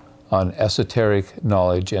articles on esoteric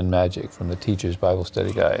knowledge and magic from the Teacher's Bible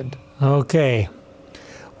Study Guide. Okay.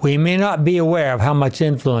 We may not be aware of how much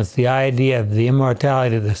influence the idea of the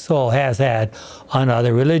immortality of the soul has had on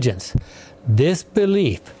other religions. This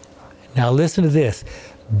belief, now listen to this,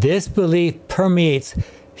 this belief permeates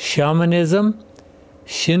shamanism,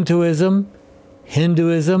 Shintoism,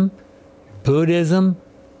 Hinduism, Buddhism,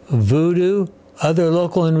 Voodoo, other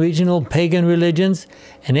local and regional pagan religions.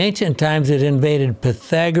 In ancient times it invaded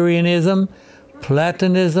Pythagoreanism,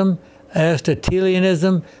 Platonism,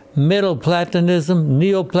 Aristotelianism, Middle Platonism,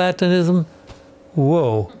 Neoplatonism,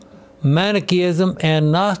 Manichaeism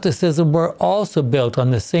and Gnosticism were also built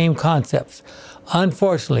on the same concepts.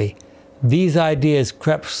 Unfortunately, these ideas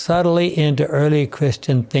crept subtly into early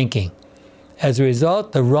Christian thinking. As a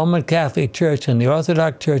result, the Roman Catholic Church and the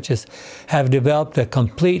Orthodox churches have developed a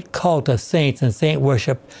complete cult of saints and saint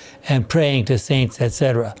worship and praying to saints,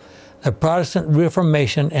 etc. The Protestant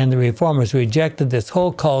Reformation and the Reformers rejected this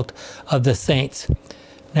whole cult of the saints.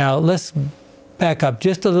 Now, let's back up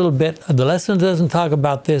just a little bit. The lesson doesn't talk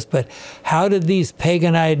about this, but how did these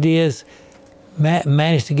pagan ideas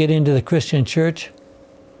manage to get into the Christian church?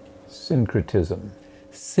 Syncretism.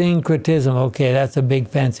 Syncretism, okay, that's a big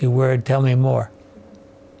fancy word. Tell me more.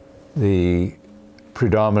 The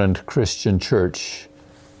predominant Christian church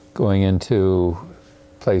going into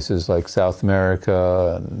places like South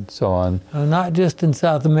America and so on. Well, not just in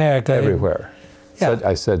South America. Everywhere. Yeah.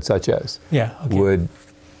 I said such as. Yeah, okay. Would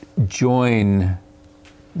join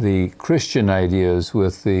the Christian ideas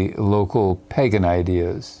with the local pagan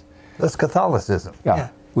ideas. That's Catholicism. Yeah.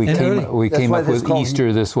 We came up with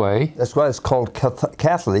Easter this way. That's why it's called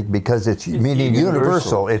Catholic, because it's meaning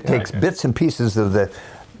universal. It takes bits and pieces of the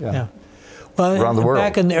well, around the world.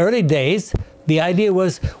 Back in the early days, the idea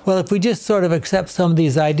was, well, if we just sort of accept some of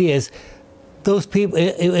these ideas, those people,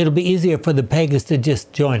 it'll be easier for the pagans to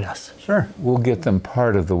just join us. Sure. We'll get them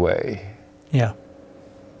part of the way. Yeah.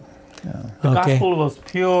 The gospel was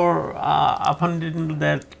pure up until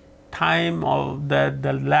that time of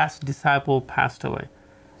the last disciple passed away.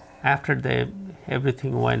 After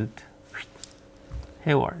everything went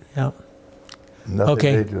hayward. Yeah.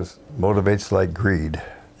 Nothing just motivates like greed.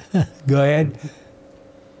 Go ahead.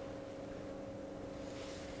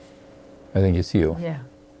 I think it's you. Yeah.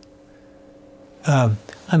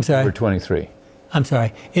 I'm sorry. Number 23. I'm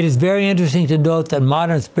sorry. It is very interesting to note that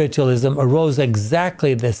modern spiritualism arose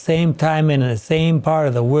exactly the same time and in the same part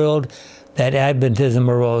of the world that Adventism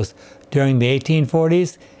arose, during the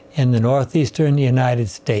 1840s in the northeastern United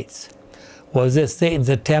States. Was this Satan's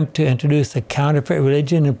attempt to introduce a counterfeit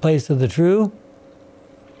religion in place of the true?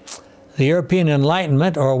 The European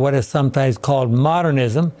Enlightenment, or what is sometimes called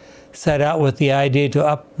modernism, set out with the idea to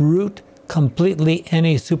uproot completely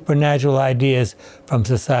any supernatural ideas from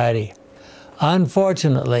society.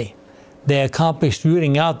 Unfortunately, they accomplished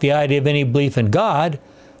rooting out the idea of any belief in God,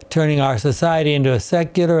 turning our society into a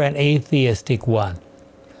secular and atheistic one.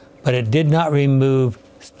 But it did not remove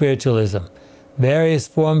spiritualism. Various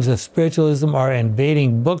forms of spiritualism are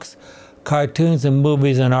invading books, cartoons and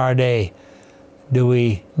movies in our day. Do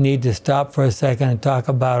we need to stop for a second and talk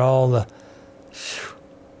about all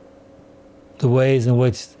the ways in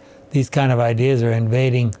which these kind of ideas are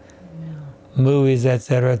invading movies,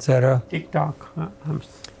 etc., etc.? TikTok.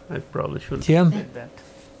 I probably shouldn't Jim? have said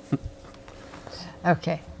that.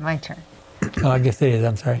 Okay, my turn. Oh, I guess it is.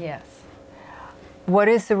 I'm sorry. Yes. What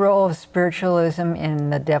is the role of spiritualism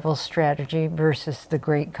in the devil's strategy versus the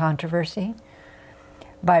great controversy?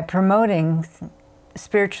 By promoting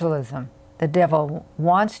spiritualism, the devil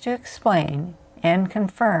wants to explain and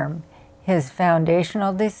confirm his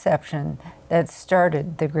foundational deception that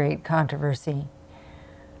started the great controversy.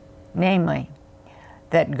 Namely,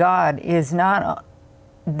 that God is not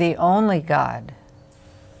the only God,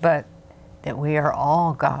 but that we are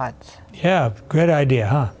all gods. Yeah, great idea,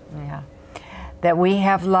 huh? Yeah. That we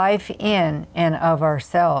have life in and of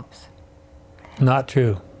ourselves. Not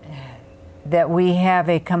true. That we have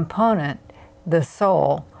a component, the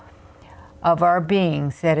soul, of our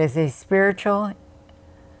beings that is a spiritual,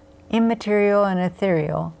 immaterial and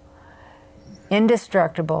ethereal,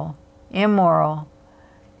 indestructible, immoral,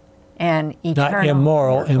 and eternal. Not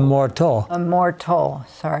immoral, immortal. Immortal,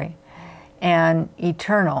 sorry. And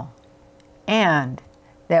eternal. And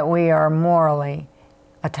that we are morally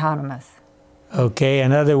autonomous. Okay,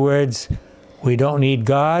 in other words, we don't need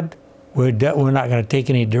God. We're not going to take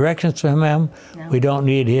any directions from Him. No. We don't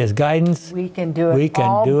need His guidance. We can do it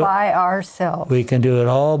all by ourselves. We can do it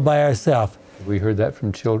all by ourselves. Have we heard that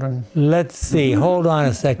from children? Let's see. Hold on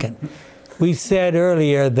a second. We said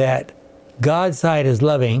earlier that God's side is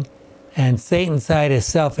loving and Satan's side is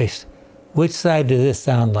selfish. Which side does this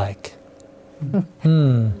sound like?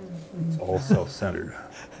 It's all self-centered.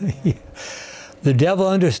 The devil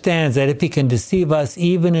understands that if he can deceive us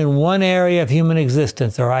even in one area of human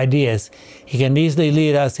existence or ideas, he can easily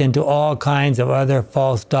lead us into all kinds of other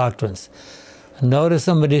false doctrines. Notice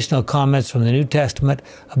some additional comments from the New Testament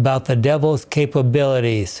about the devil's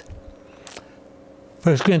capabilities.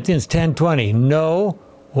 1 Corinthians 10:20. No,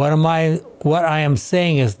 what I am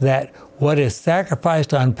saying is that what is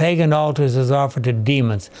sacrificed on pagan altars is offered to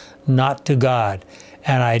demons, not to God.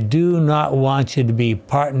 And I do not want you to be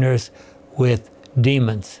partners with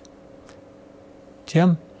demons.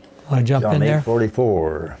 Jim, want to jump in there? John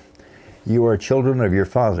 8:44. You are children of your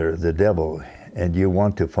father, the devil, and you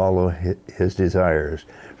want to follow his desires.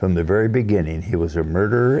 From the very beginning, he was a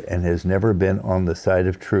murderer and has never been on the side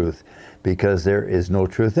of truth, because there is no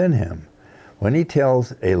truth in him. When he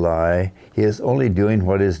tells a lie, he is only doing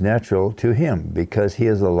what is natural to him, because he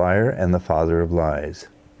is a liar and the father of lies.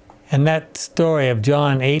 And that story of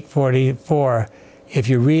John 8:44, if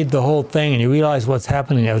you read the whole thing and you realize what's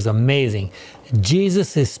happening, it was amazing.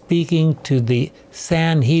 Jesus is speaking to the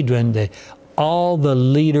Sanhedrin, all the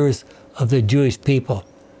leaders of the Jewish people.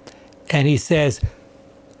 And he says,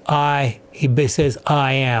 I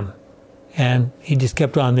am. And he just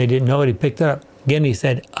kept on. They didn't know it. He picked it up. Again, he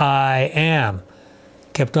said, I am.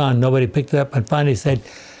 Kept on. Nobody picked it up. And finally he said,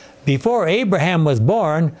 before Abraham was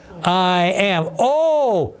born, I am.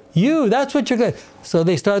 Oh, you, that's what you're going to. So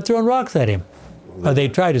they started throwing rocks at him. Or they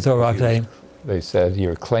tried to throw rocks at him. They said,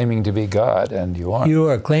 you're claiming to be God, and you aren't. You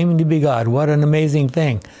are claiming to be God. What an amazing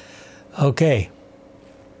thing. Okay.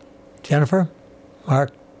 Jennifer,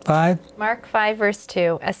 Mark 5. Mark 5, verse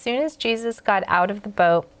 2. As soon as Jesus got out of the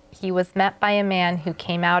boat, he was met by a man who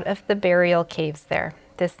came out of the burial caves there.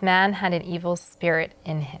 This man had an evil spirit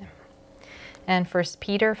in him. And 1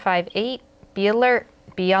 Peter 5:8. Be alert.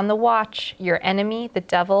 Be on the watch. Your enemy, the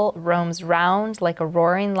devil, roams round like a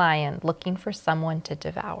roaring lion, looking for someone to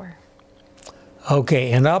devour.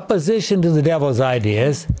 Okay, in opposition to the devil's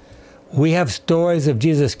ideas, we have stories of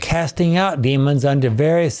Jesus casting out demons under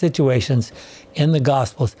various situations in the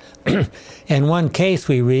Gospels. In one case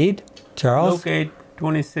we read, Charles? Luke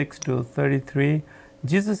 8:26-33.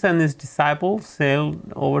 Jesus and his disciples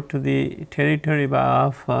sailed over to the territory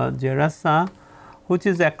of Gerasa, which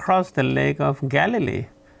is across the lake of Galilee.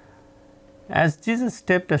 As Jesus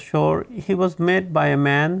stepped ashore, he was met by a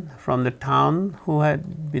man from the town who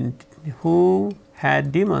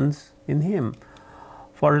had demons in him.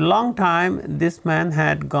 For a long time, this man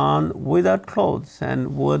had gone without clothes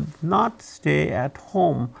and would not stay at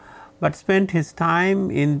home, but spent his time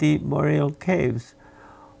in the burial caves.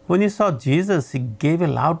 When he saw Jesus, he gave a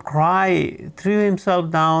loud cry, threw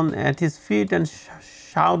himself down at his feet and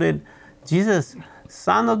shouted, Jesus,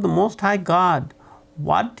 Son of the Most High God,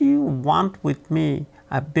 what do you want with me?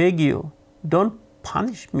 I beg you, don't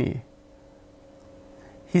punish me.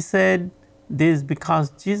 He said this because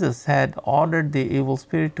Jesus had ordered the evil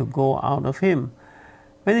spirit to go out of him.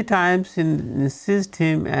 Many times he seized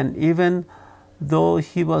him and even though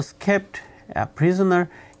he was kept a prisoner,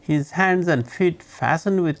 his hands and feet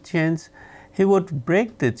fastened with chains, he would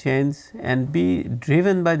break the chains and be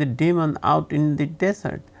driven by the demon out in the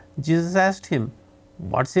desert. Jesus asked him,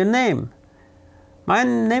 "What's your name?" "My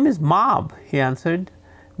name is Mob," he answered,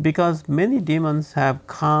 "because many demons have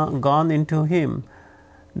gone into him."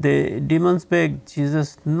 The demons begged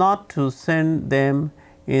Jesus not to send them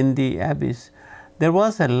in the abyss. There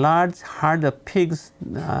was a large herd of pigs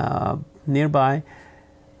nearby,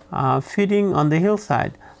 feeding on the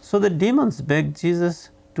hillside. So the demons begged Jesus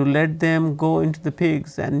to let them go into the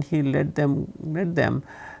pigs, and he let them.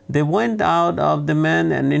 They went out of the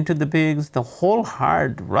men and into the pigs. The whole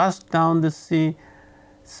herd rushed down the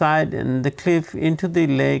side and the cliff into the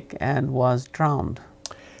lake and was drowned.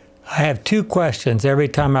 I have two questions every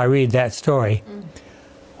time I read that story.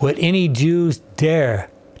 Would any Jews dare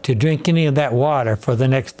to drink any of that water for the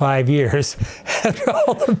next 5 years after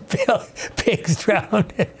all the pigs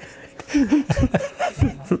drowned?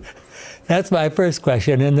 That's my first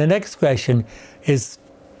question. And the next question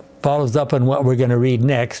follows up on what we're going to read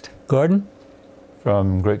next. Gordon?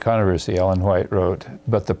 From Great Controversy, Ellen White wrote,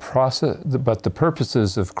 but the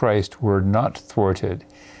purposes of Christ were not thwarted.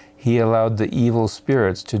 He allowed the evil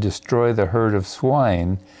spirits to destroy the herd of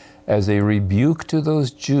swine as a rebuke to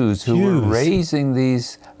those Jews who were raising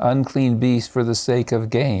these unclean beasts for the sake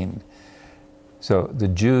of gain. So the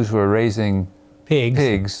Jews were raising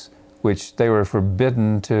pigs which they were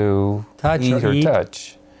forbidden to eat or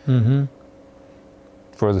touch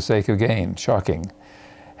for the sake of gain. Shocking.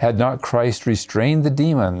 Had not Christ restrained the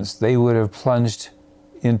demons, they would have plunged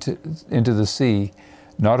into the sea,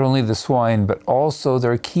 not only the swine, but also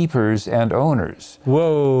their keepers and owners.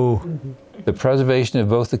 Whoa. The preservation of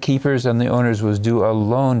both the keepers and the owners was due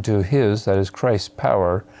alone to his, that is Christ's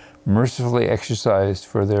power, mercifully exercised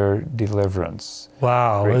for their deliverance.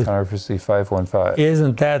 Wow. Great Controversy 515.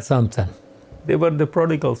 Isn't that something? They were the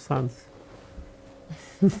prodigal sons.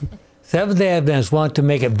 Seventh-day Adventists want to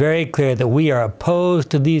make it very clear that we are opposed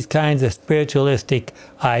to these kinds of spiritualistic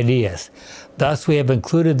ideas. Thus, we have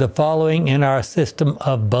included the following in our system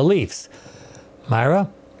of beliefs. Myra?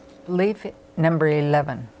 Belief number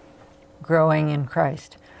 11, growing in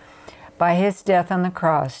Christ. By his death on the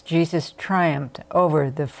cross, Jesus triumphed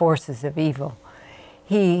over the forces of evil.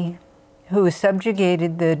 He who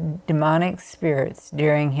subjugated the demonic spirits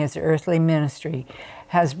during his earthly ministry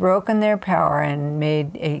has broken their power and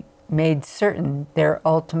made certain their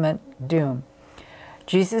ultimate doom.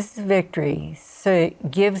 Jesus' victory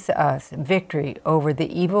gives us victory over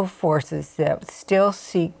the evil forces that still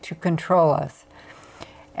seek to control us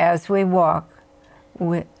as we walk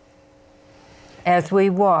with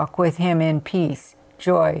him in peace,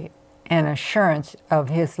 joy, and assurance of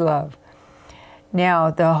his love.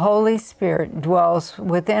 Now the Holy Spirit dwells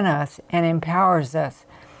within us and empowers us.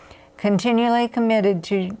 Continually committed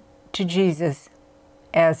to Jesus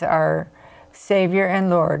as our Savior and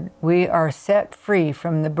Lord, we are set free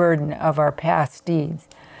from the burden of our past deeds.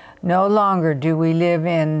 No longer do we live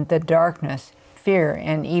in the darkness, fear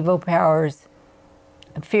of evil powers,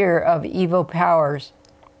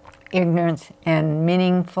 ignorance and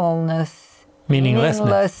meaninglessness. It's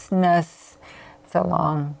a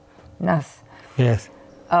longness. Yes.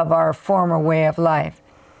 Of our former way of life.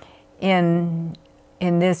 In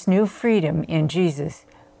this new freedom in Jesus,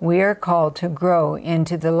 we are called to grow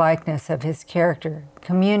into the likeness of his character,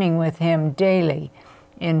 communing with him daily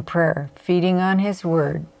in prayer, feeding on his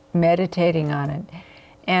word, meditating on it,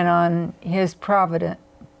 and on his providence,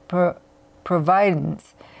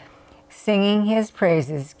 singing his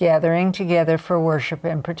praises, gathering together for worship,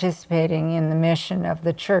 and participating in the mission of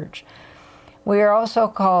the church. We are also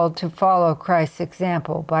called to follow Christ's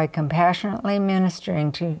example by compassionately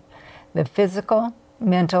ministering to the physical,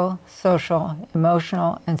 mental, social,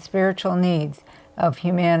 emotional, and spiritual needs of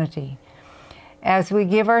humanity. As we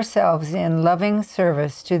give ourselves in loving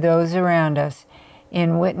service to those around us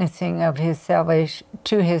in witnessing of his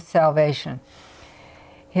salvation,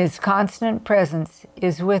 his constant presence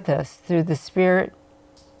is with us through the Spirit.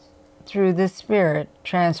 Through the Spirit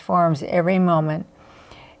transforms every moment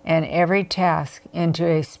and every task into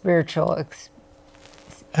a spiritual experience.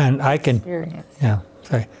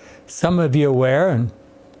 Some of you are aware, and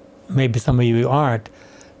maybe some of you aren't,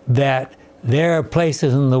 that there are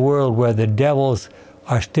places in the world where the devils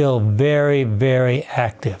are still very, very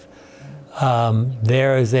active.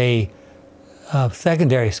 There is a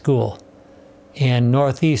secondary school in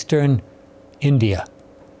northeastern India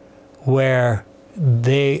where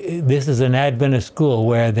this is an Adventist school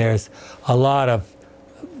where there's a lot of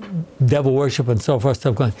devil worship and so forth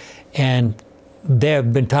stuff going, and there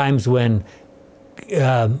have been times when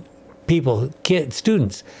people, kids,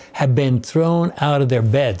 students, have been thrown out of their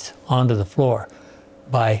beds onto the floor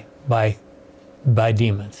by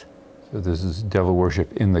demons. So this is devil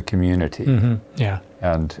worship in the community. Yeah.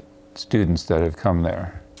 And students that have come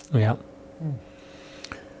there. Yeah.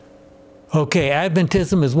 Okay,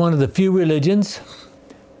 Adventism is one of the few religions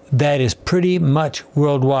that is pretty much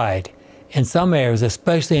worldwide. In some areas,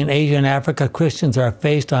 especially in Asia and Africa, Christians are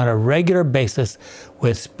faced on a regular basis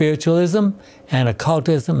with spiritualism and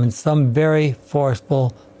occultism and some very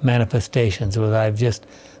forceful manifestations, as I've just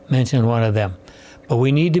mentioned one of them. But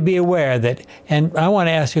we need to be aware that, and I want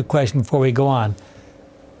to ask you a question before we go on.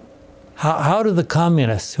 How do the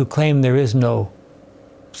communists who claim there is no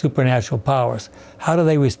supernatural powers, how do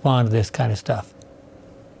they respond to this kind of stuff?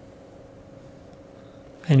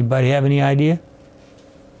 Anybody have any idea?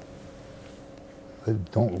 They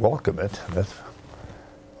don't welcome it.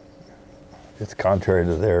 It's contrary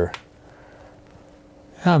to their...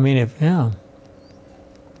 I mean,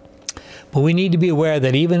 But we need to be aware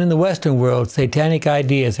that even in the Western world, satanic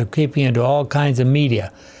ideas are creeping into all kinds of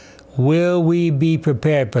media. Will we be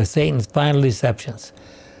prepared for Satan's final deceptions?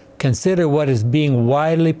 Consider what is being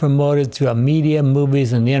widely promoted through media,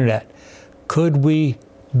 movies, and the internet. Could we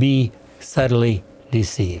be subtly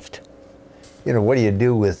deceived? You know, what do you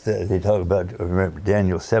do with, they talk about, remember,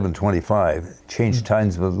 Daniel 7:25, change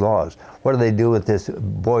times with laws. What do they do with this?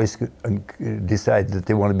 Boys decide that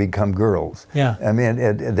they want to become girls. Yeah. I mean,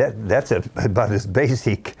 that's about as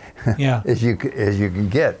basic as you can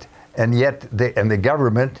get. And yet, the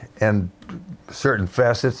government and certain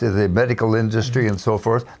facets of the medical industry and so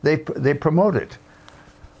forth, they promote it.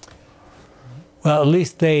 Well, at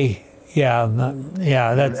least they...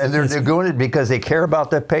 that's... And they're doing it because they care about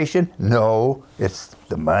the patient? No, it's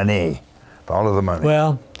the money. Follow the money.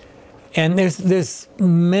 Well, and there's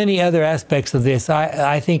many other aspects of this.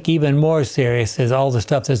 I think even more serious is all the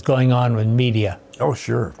stuff that's going on with media. Oh,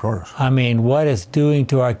 sure, of course. I mean, what it's doing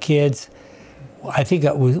to our kids. I think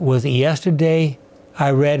it was yesterday I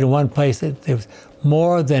read in one place that there was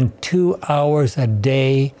more than 2 hours a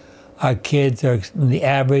day our kids are, the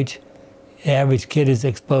average kid is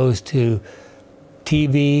exposed to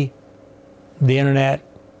TV, the internet,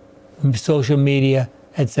 social media,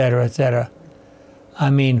 etc., etc. I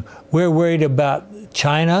mean, we're worried about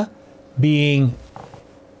China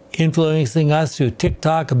influencing us through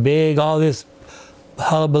TikTok, all this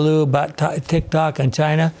hullabaloo about TikTok and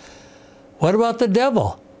China. What about the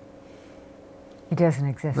devil? He doesn't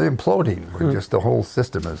exist. They're imploding. Just the whole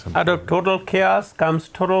system is imploding. Out of total chaos comes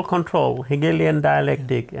total control, Hegelian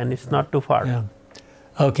dialectic, and it's not too far. Yeah.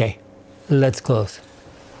 Okay, let's close.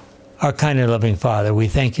 Our kind and loving Father, we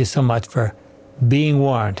thank you so much for being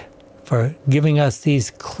warned, for giving us these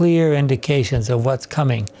clear indications of what's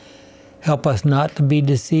coming. Help us not to be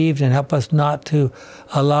deceived, and help us not to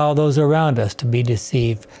allow those around us to be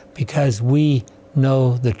deceived, because we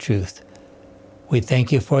know the truth. We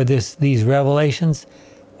thank you for these revelations.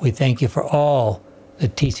 We thank you for all the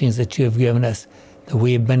teachings that you have given us, that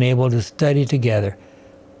we have been able to study together.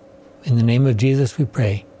 In the name of Jesus we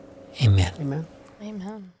pray. Amen. Amen.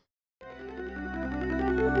 Amen.